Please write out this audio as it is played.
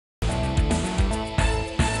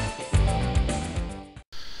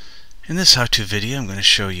In this how-to video, I'm going to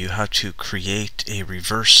show you how to create a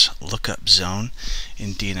reverse lookup zone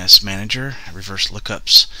in DNS Manager. Reverse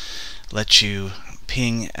lookups let you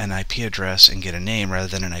ping an IP address and get a name rather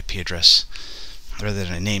than an IP address, rather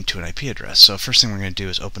than a name to an IP address. So first thing we're going to do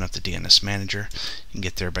is open up the DNS Manager. You can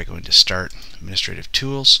get there by going to Start, Administrative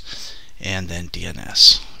Tools, and then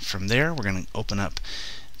DNS. From there, we're going to open up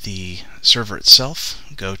the server itself,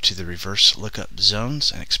 go to the reverse lookup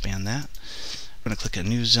zones and expand that. We're going to click a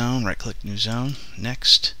new zone, right click new zone,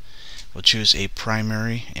 next. We'll choose a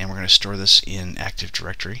primary and we're going to store this in Active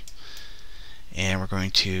Directory. And we're going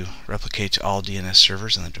to replicate to all DNS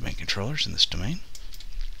servers and the domain controllers in this domain.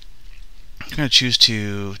 I'm going to choose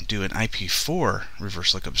to do an IP4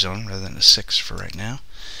 reverse lookup zone rather than a 6 for right now.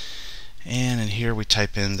 And in here we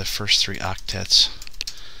type in the first 3 octets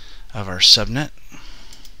of our subnet.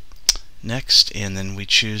 Next, and then we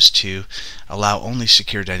choose to allow only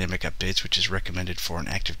secure dynamic updates, which is recommended for an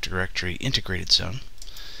Active Directory integrated zone.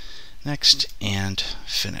 Next, and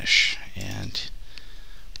finish. And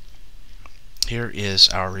here is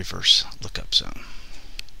our reverse lookup zone.